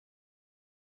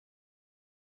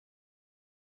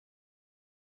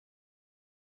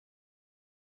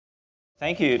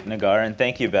Thank you, Negar, and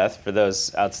thank you, Beth, for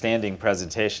those outstanding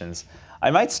presentations. I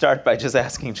might start by just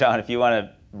asking John if you want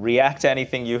to react to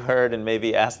anything you heard and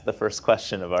maybe ask the first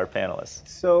question of our panelists.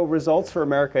 So Results for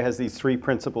America has these three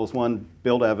principles. One,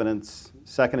 build evidence.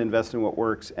 Second, invest in what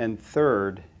works. And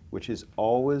third, which is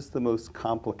always the most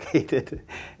complicated.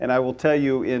 And I will tell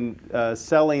you, in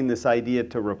selling this idea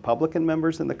to Republican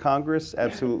members in the Congress,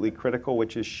 absolutely critical,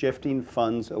 which is shifting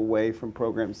funds away from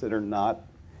programs that are not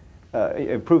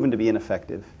proven to be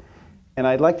ineffective. And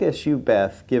I'd like to ask you,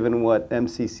 Beth, given what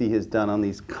MCC has done on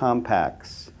these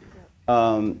compacts,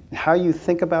 how you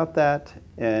think about that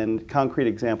and concrete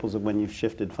examples of when you've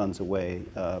shifted funds away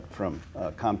from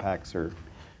compacts or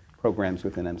programs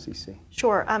within MCC?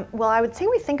 Sure. Well, I would say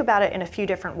we think about it in a few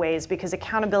different ways, because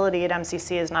accountability at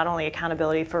MCC is not only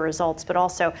accountability for results, but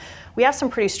also we have some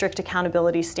pretty strict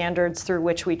accountability standards through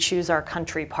which we choose our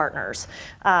country partners.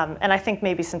 And I think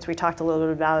maybe since we talked a little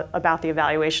bit about the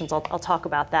evaluations, I'll talk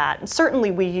about that. And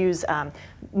certainly we use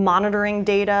monitoring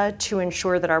data to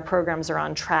ensure that our programs are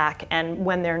on track. And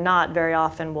when they're not, very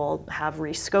often we'll have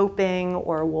rescoping,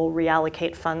 or we'll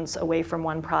reallocate funds away from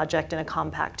one project in a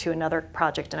compact to another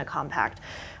project in a compact.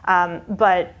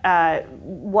 But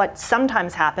what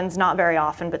sometimes happens, not very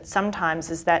often, but sometimes,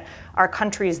 is that our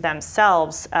countries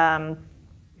themselves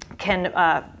can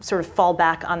sort of fall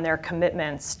back on their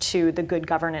commitments to the good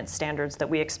governance standards that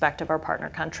we expect of our partner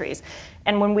countries.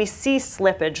 And when we see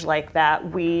slippage like that,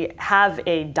 we have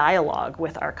a dialogue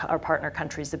with our partner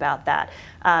countries about that.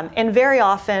 And very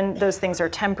often, those things are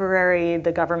temporary.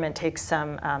 The government takes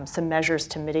some measures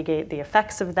to mitigate the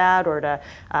effects of that, or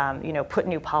to put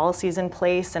new policies in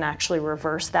place and actually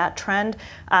reverse that trend.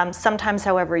 Sometimes,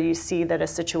 however, you see that a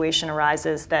situation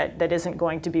arises that isn't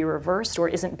going to be reversed, or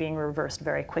isn't being reversed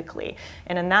very quickly.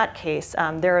 And in that case,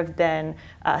 there have been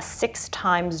 6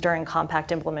 times during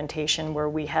compact implementation where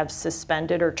we have suspended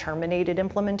or terminated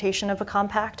implementation of a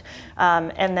compact.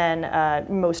 And then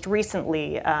most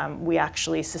recently, we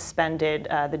actually suspended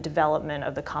the development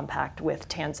of the compact with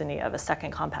Tanzania, of a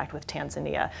second compact with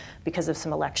Tanzania, because of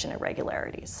some election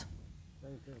irregularities.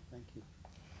 Very good, thank you.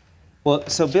 Well,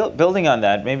 so building on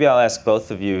that, maybe I'll ask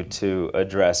both of you to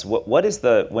address what is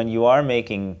when you are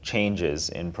making changes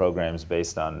in programs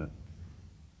based on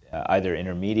either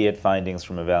intermediate findings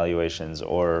from evaluations,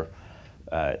 or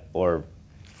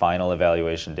final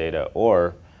evaluation data,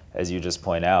 or, as you just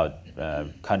point out,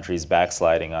 countries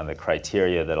backsliding on the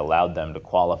criteria that allowed them to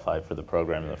qualify for the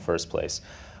program in the first place.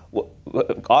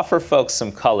 Offer folks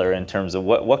some color in terms of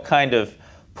what kind of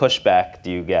pushback do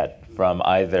you get from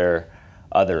either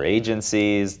other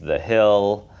agencies, the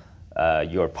Hill,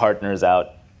 your partners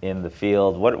out in the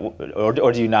field, or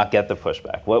do you not get the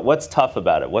pushback? What's tough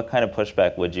about it? What kind of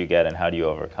pushback would you get, and how do you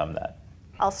overcome that?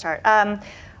 I'll start.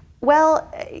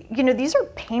 Well, these are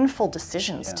painful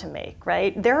decisions to make,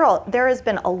 right? There has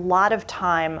been a lot of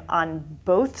time on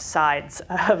both sides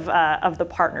of the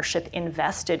partnership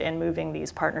invested in moving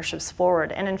these partnerships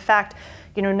forward. And in fact,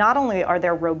 not only are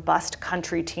there robust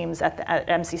country teams at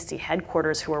MCC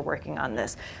headquarters who are working on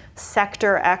this,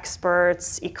 sector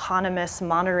experts, economists,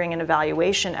 monitoring and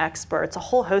evaluation experts, a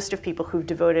whole host of people who've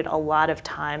devoted a lot of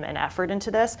time and effort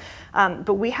into this.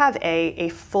 But we have a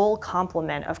full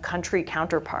complement of country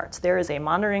counterparts. There is a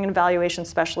monitoring and evaluation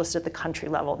specialist at the country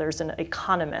level. There's an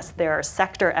economist. There are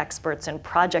sector experts and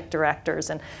project directors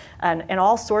and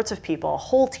all sorts of people, a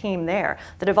whole team there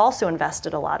that have also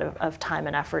invested a lot of time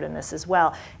and effort in this as well.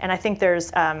 And I think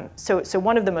there's, so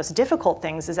one of the most difficult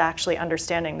things is actually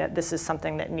understanding that this is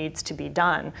something that needs to be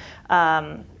done,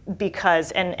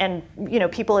 because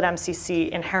people at MCC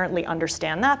inherently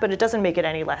understand that, but it doesn't make it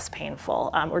any less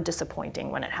painful or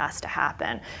disappointing when it has to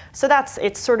happen. So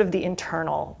it's sort of the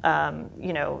internal,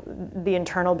 the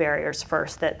internal barriers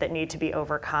first that need to be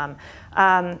overcome.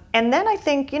 And then I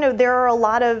think there are a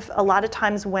lot of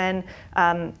times when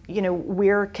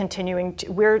we're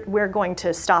going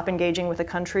to stop engaging with a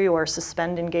country or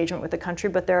suspend engagement with a country,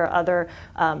 but there are other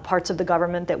parts of the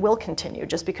government that will continue,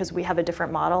 just because we have a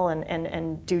different model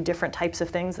and do different types of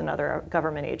things than other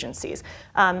government agencies.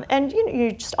 And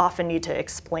you just often need to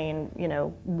explain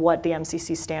what the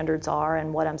MCC standards are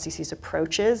and what MCC's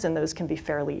approach is, and those can be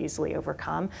fairly easily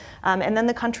overcome. And then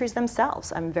the countries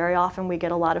themselves. Very often we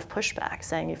get a lot of pushback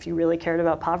saying, if you really cared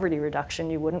about poverty reduction,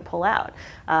 you wouldn't pull out.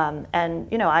 And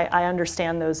I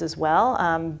understand those as well.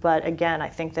 But again, I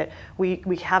think that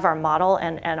we have our model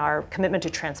and our commitment to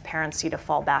transparency to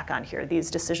fall back on here.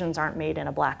 These decisions aren't made in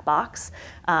a black box.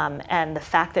 And the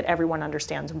fact that everyone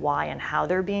understands why and how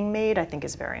they're being made, I think,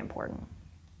 is very important.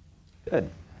 Good.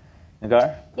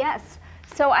 Negar? Yes.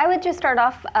 So I would just start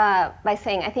off by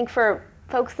saying, I think for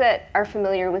folks that are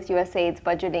familiar with USAID's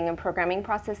budgeting and programming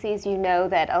processes, you know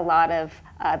that a lot of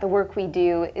the work we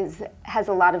do has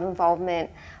a lot of involvement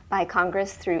by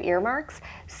Congress through earmarks.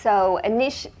 So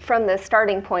from the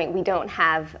starting point, we don't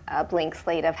have a blank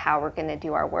slate of how we're going to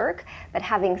do our work. But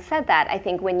having said that, I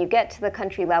think when you get to the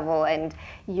country level and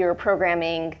you're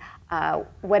programming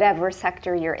whatever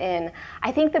sector you're in,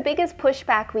 I think the biggest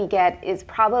pushback we get is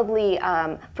probably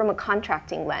from a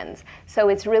contracting lens. So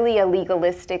it's really a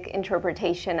legalistic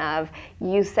interpretation of,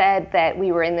 you said that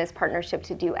we were in this partnership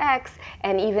to do X,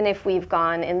 and even if we've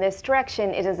gone in this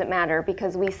direction, it doesn't matter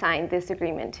because we signed this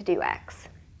agreement to do X.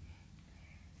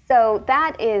 So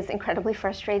that is incredibly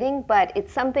frustrating, but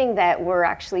it's something that we're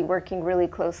actually working really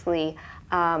closely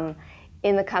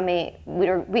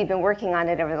we've been working on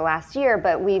it over the last year,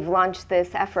 but we've launched this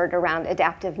effort around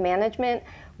adaptive management,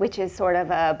 which is sort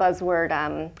of a buzzword.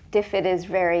 DFID is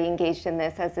very engaged in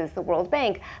this, as is the World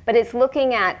Bank. But it's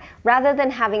looking at, rather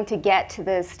than having to get to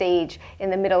the stage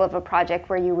in the middle of a project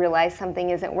where you realize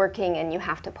something isn't working and you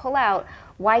have to pull out,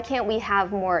 why can't we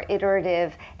have more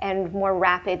iterative and more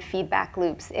rapid feedback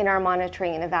loops in our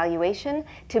monitoring and evaluation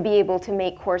to be able to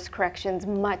make course corrections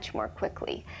much more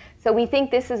quickly? So we think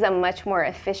this is a much more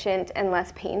efficient and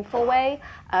less painful way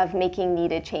of making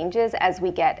needed changes as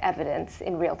we get evidence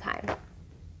in real time.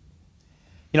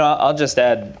 You know, I'll just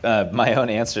add my own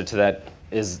answer to that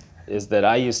is that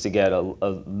I used to get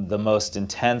the most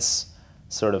intense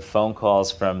sort of phone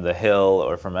calls from the Hill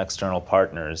or from external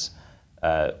partners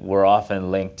were often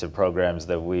linked to programs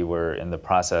that we were in the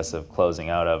process of closing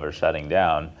out of or shutting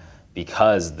down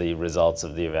because the results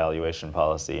of the evaluation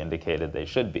policy indicated they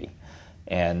should be.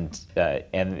 And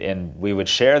we would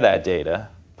share that data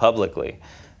publicly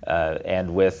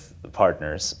and with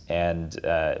partners,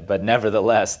 but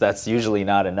nevertheless, that's usually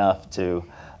not enough to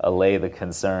allay the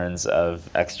concerns of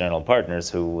external partners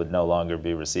who would no longer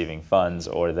be receiving funds,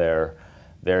 or their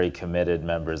very committed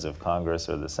members of Congress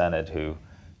or the Senate who,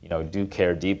 you know, do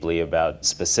care deeply about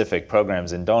specific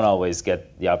programs and don't always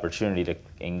get the opportunity to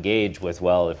engage with,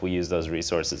 well, if we use those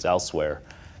resources elsewhere,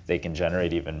 they can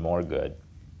generate even more good.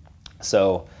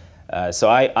 So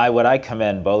what I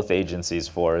commend both agencies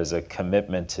for is a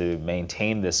commitment to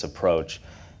maintain this approach,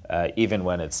 even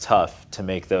when it's tough to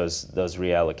make those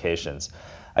reallocations.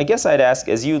 I guess I'd ask,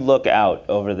 as you look out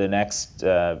over the next,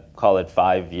 call it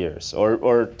 5 years,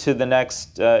 or to the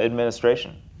next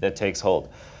administration that takes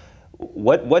hold,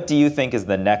 what do you think is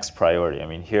the next priority? I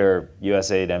mean, here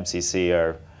USAID, MCC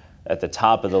are at the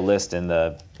top of the list in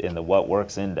the What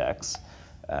Works Index.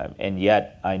 And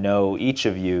yet, I know each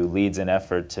of you leads an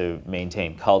effort to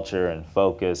maintain culture and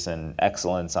focus and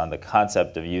excellence on the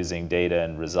concept of using data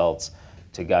and results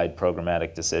to guide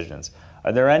programmatic decisions.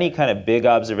 Are there any kind of big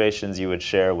observations you would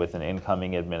share with an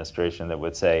incoming administration that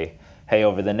would say, hey,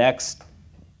 over the next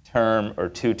term or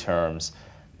 2 terms,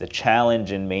 the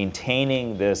challenge in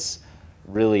maintaining this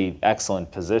really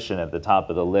excellent position at the top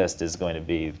of the list is going to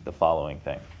be the following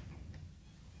thing?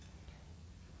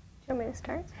 Do you want me to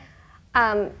start?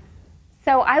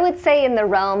 So I would say in the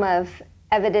realm of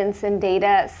evidence and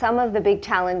data, some of the big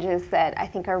challenges that I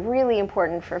think are really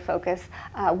important for focus,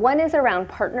 one is around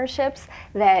partnerships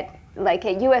that, like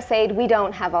at USAID, we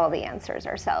don't have all the answers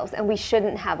ourselves, and we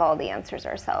shouldn't have all the answers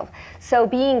ourselves. So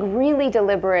being really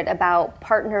deliberate about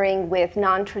partnering with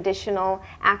non-traditional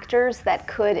actors that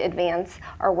could advance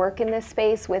our work in this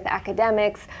space, with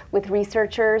academics, with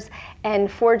researchers, and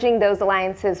forging those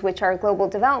alliances, which our Global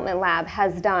Development Lab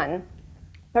has done,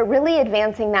 but really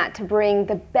advancing that to bring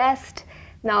the best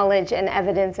knowledge and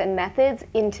evidence and methods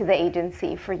into the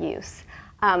agency for use.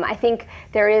 I think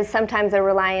there is sometimes a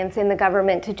reliance in the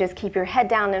government to just keep your head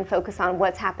down and focus on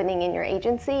what's happening in your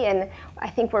agency, and I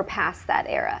think we're past that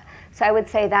era. So I would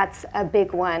say that's a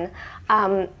big one.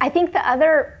 I think the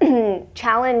other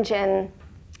challenge and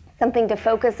something to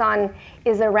focus on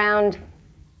is around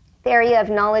the area of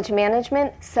knowledge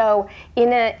management. So in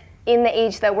the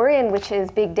age that we're in, which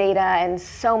is big data and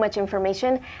so much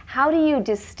information, how do you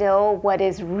distill what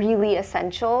is really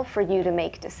essential for you to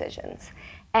make decisions?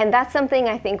 And that's something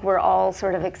I think we're all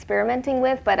sort of experimenting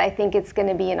with, but I think it's going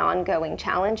to be an ongoing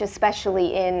challenge,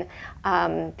 especially in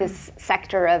this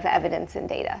sector of evidence and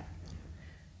data.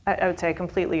 I would say I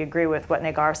completely agree with what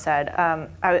Negar said.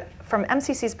 From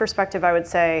MCC's perspective, I would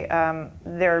say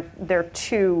there are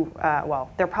 2, well,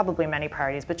 there are probably many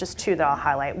priorities, but just 2 that I'll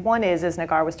highlight. One is, as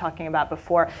Negar was talking about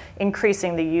before,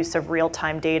 increasing the use of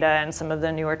real-time data and some of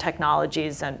the newer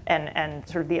technologies and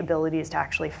sort of the abilities to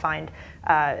actually find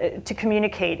to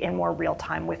communicate in more real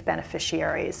time with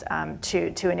beneficiaries,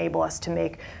 to enable us to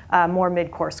make more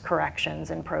mid-course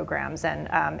corrections and programs,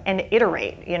 and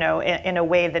iterate, in a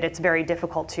way that it's very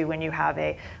difficult to when you have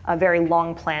a very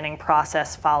long planning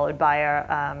process followed by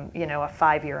a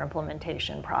 5-year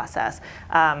implementation process.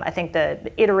 I think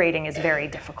the iterating is very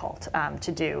difficult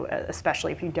to do,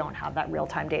 especially if you don't have that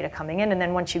real-time data coming in. And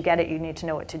then once you get it, you need to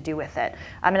know what to do with it,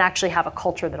 and actually have a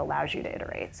culture that allows you to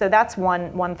iterate. So that's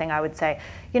one thing I would say.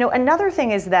 Another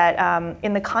thing is that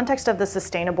in the context of the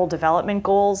Sustainable Development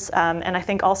Goals, and I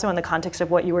think also in the context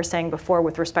of what you were saying before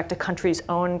with respect to countries'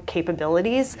 own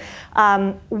capabilities,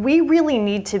 we really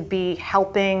need to be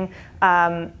helping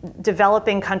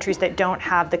developing countries that don't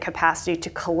have the capacity to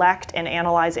collect and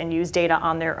analyze and use data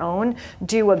on their own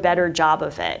do a better job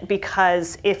of it.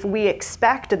 Because if we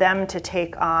expect them to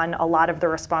take on a lot of the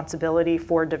responsibility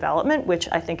for development, which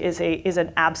I think is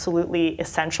an absolutely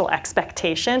essential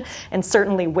expectation, and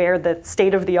certainly where the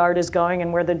state of the art is going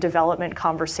and where the development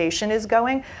conversation is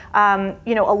going,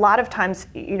 a lot of times,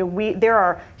 there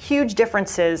are huge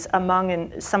differences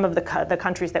among some of the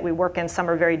countries that we work in. Some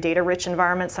are very data-rich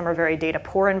environments, some are very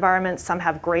data-poor environments, some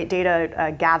have great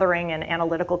data gathering and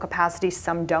analytical capacity,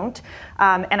 some don't.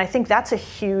 And I think that's a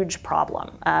huge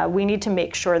problem. We need to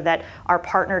make sure that our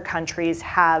partner countries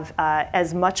have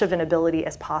as much of an ability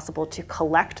as possible to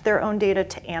collect their own data,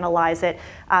 to analyze it,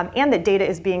 and that data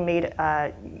is being made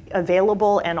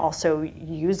available and also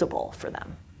usable for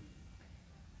them.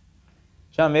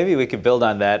 John, maybe we could build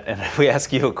on that and we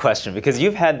ask you a question, because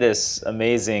you've had this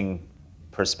amazing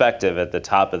perspective at the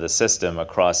top of the system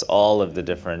across all of the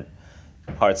different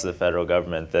parts of the federal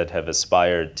government that have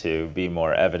aspired to be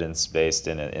more evidence-based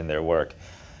in their work.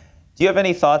 Do you have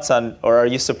any thoughts on, or are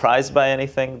you surprised by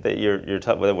anything that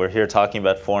we're here talking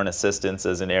about foreign assistance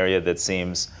as an area that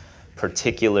seems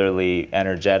particularly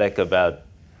energetic about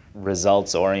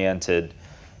results-oriented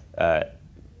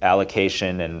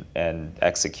allocation and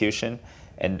execution?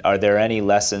 And are there any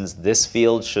lessons this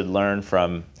field should learn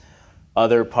from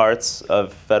other parts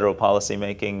of federal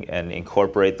policymaking and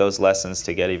incorporate those lessons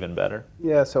to get even better?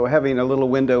 Yeah, so having a little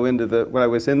window into when I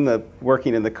was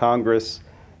working in the Congress,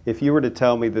 if you were to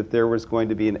tell me that there was going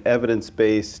to be an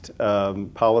evidence-based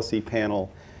policy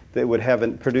panel that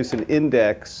would produce an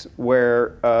index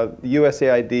where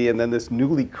USAID and then this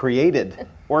newly created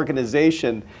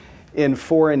organization in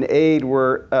foreign aid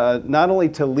were not only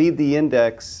to lead the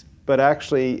index, but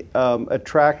actually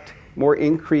attract more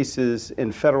increases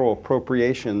in federal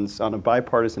appropriations on a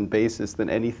bipartisan basis than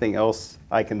anything else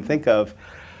I can think of,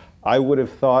 I would have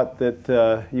thought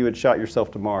that you had shot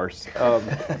yourself to Mars.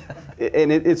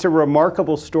 And it's a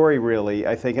remarkable story, really,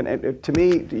 I think. And to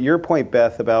me, to your point,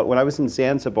 Beth, about when I was in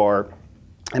Zanzibar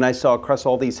and I saw across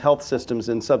all these health systems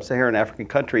in sub-Saharan African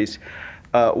countries,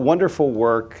 wonderful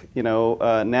work,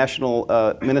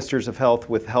 national ministers of health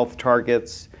with health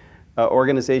targets,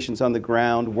 organizations on the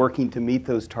ground working to meet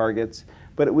those targets.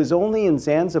 But it was only in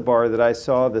Zanzibar that I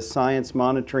saw the science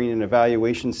monitoring and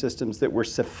evaluation systems that were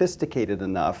sophisticated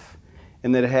enough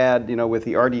and that had, with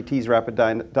the RDTs, rapid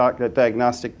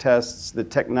diagnostic tests, the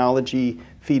technology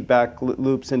feedback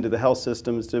loops into the health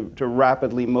systems to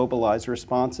rapidly mobilize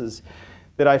responses,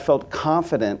 that I felt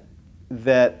confident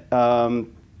that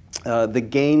the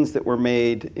gains that were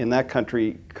made in that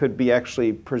country could be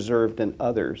actually preserved in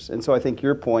others. And so I think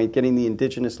your point, getting the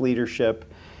indigenous leadership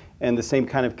and the same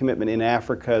kind of commitment in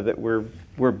Africa that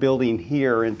we're building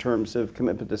here in terms of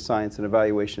commitment to science and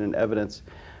evaluation and evidence.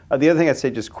 The other thing I'd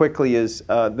say just quickly is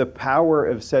the power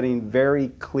of setting very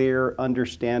clear,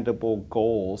 understandable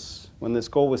goals. When this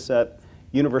goal was set,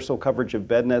 universal coverage of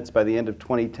bed nets by the end of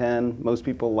 2010, most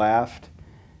people laughed.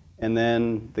 And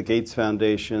then the Gates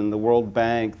Foundation, the World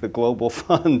Bank, the Global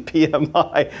Fund,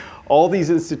 PMI, all these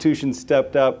institutions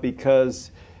stepped up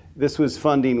because this was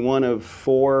funding one of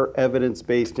 4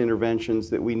 evidence-based interventions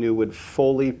that we knew would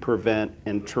fully prevent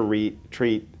and treat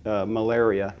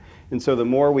malaria. And so the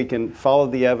more we can follow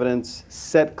the evidence,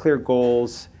 set clear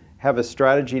goals, have a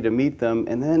strategy to meet them,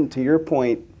 and then to your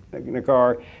point,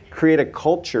 Negar, create a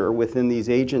culture within these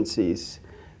agencies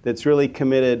that's really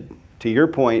committed, to your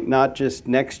point, not just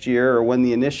next year or when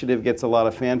the initiative gets a lot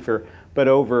of fanfare, but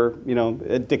over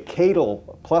a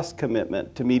decadal plus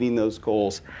commitment to meeting those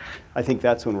goals. I think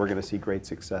that's when we're going to see great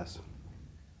success.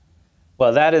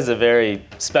 Well, that is a very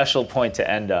special point to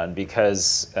end on,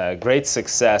 because great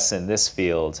success in this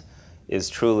field is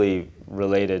truly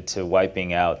related to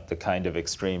wiping out the kind of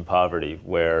extreme poverty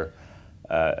where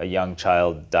a young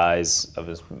child dies of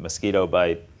a mosquito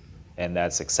bite, and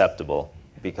that's acceptable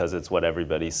because it's what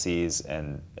everybody sees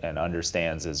and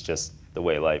understands is just the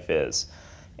way life is.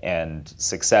 And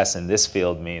success in this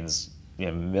field means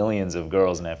millions of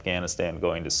girls in Afghanistan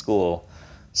going to school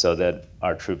so that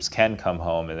our troops can come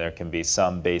home and there can be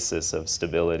some basis of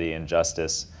stability and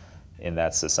justice in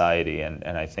that society. And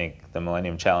I think the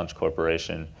Millennium Challenge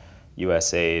Corporation,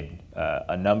 USAID,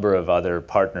 a number of other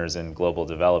partners in global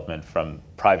development, from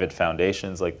private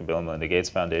foundations like the Bill and Melinda Gates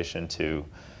Foundation to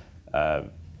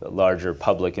larger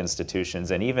public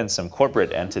institutions and even some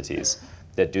corporate entities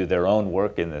that do their own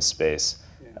work in this space,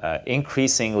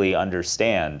 increasingly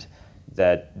understand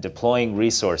that deploying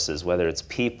resources, whether it's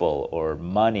people or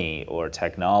money or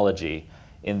technology,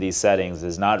 in these settings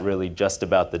is not really just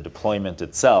about the deployment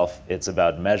itself. It's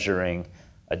about measuring,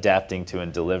 adapting to,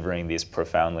 and delivering these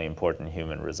profoundly important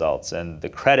human results. And the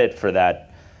credit for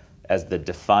that as the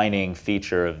defining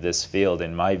feature of this field,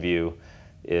 in my view,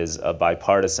 is a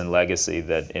bipartisan legacy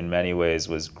that in many ways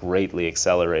was greatly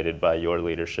accelerated by your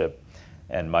leadership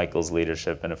and Michael's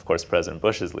leadership and, of course, President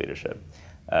Bush's leadership.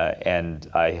 And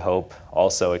I hope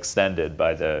also extended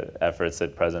by the efforts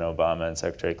that President Obama and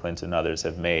Secretary Clinton and others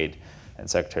have made, and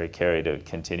Secretary Kerry, to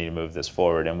continue to move this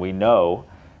forward. And we know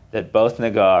that both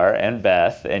Negar and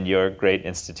Beth and your great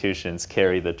institutions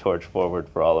carry the torch forward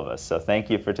for all of us. So thank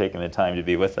you for taking the time to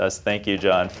be with us. Thank you,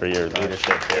 John, for your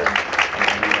leadership here.